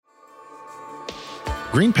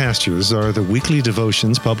Green Pastures are the weekly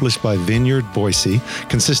devotions published by Vineyard Boise,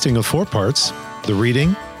 consisting of 4 parts: the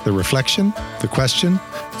reading, the reflection, the question,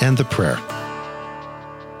 and the prayer.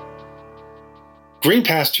 Green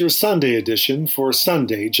Pastures Sunday edition for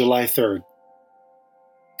Sunday, July 3rd.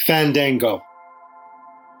 Fandango.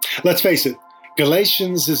 Let's face it,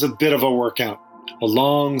 Galatians is a bit of a workout, a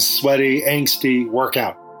long, sweaty, angsty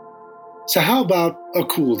workout. So how about a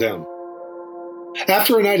cool down?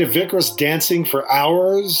 After a night of vigorous dancing for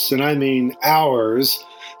hours, and I mean hours,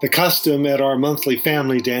 the custom at our monthly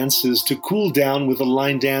family dance is to cool down with a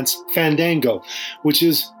line dance fandango, which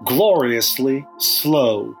is gloriously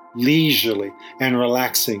slow, leisurely, and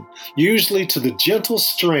relaxing, usually to the gentle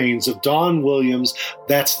strains of Don Williams'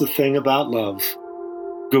 That's the Thing About Love.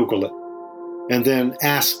 Google it, and then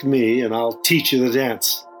ask me, and I'll teach you the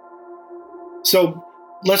dance. So,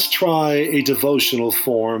 let's try a devotional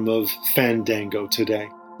form of fandango today.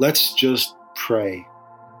 Let's just pray.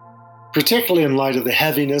 Particularly in light of the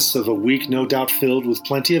heaviness of a week no doubt filled with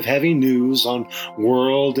plenty of heavy news on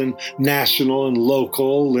world and national and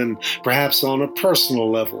local and perhaps on a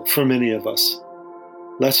personal level for many of us.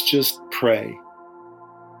 Let's just pray.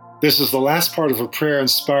 This is the last part of a prayer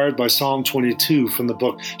inspired by Psalm 22 from the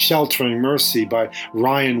book Sheltering Mercy by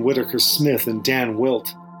Ryan Whitaker Smith and Dan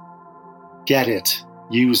Wilt. Get it.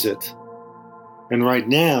 Use it. And right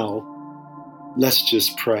now, let's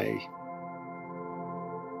just pray.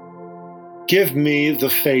 Give me the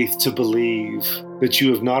faith to believe that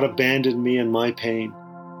you have not abandoned me in my pain.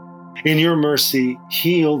 In your mercy,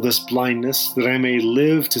 heal this blindness that I may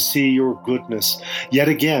live to see your goodness yet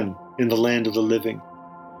again in the land of the living.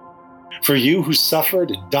 For you who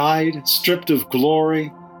suffered and died, stripped of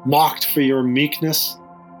glory, mocked for your meekness,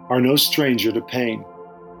 are no stranger to pain.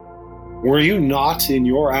 Were you not in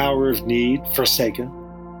your hour of need forsaken?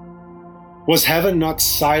 Was heaven not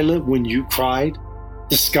silent when you cried,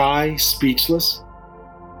 the sky speechless?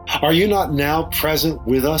 Are you not now present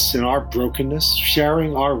with us in our brokenness,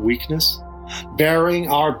 sharing our weakness, bearing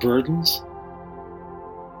our burdens?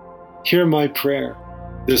 Hear my prayer,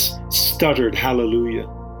 this stuttered hallelujah.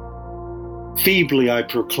 Feebly I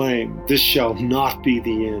proclaim, this shall not be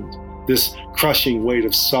the end. This crushing weight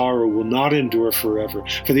of sorrow will not endure forever,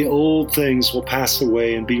 for the old things will pass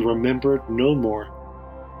away and be remembered no more,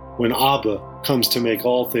 when Abba comes to make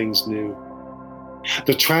all things new.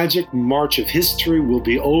 The tragic march of history will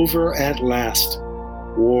be over at last.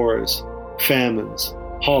 Wars, famines,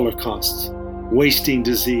 holocausts, wasting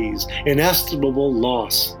disease, inestimable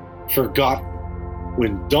loss, forgotten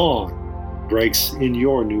when dawn breaks in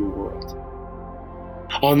your new world.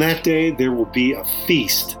 On that day there will be a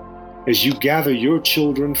feast as you gather your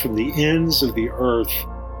children from the ends of the earth.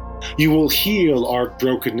 You will heal our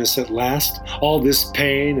brokenness at last. All this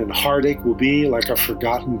pain and heartache will be like a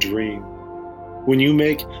forgotten dream. When you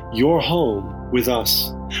make your home with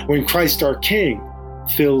us, when Christ our King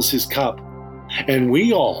fills his cup, and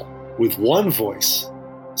we all, with one voice,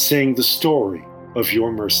 sing the story of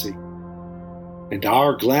your mercy. And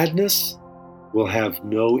our gladness will have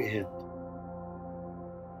no end.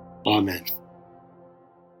 Amen.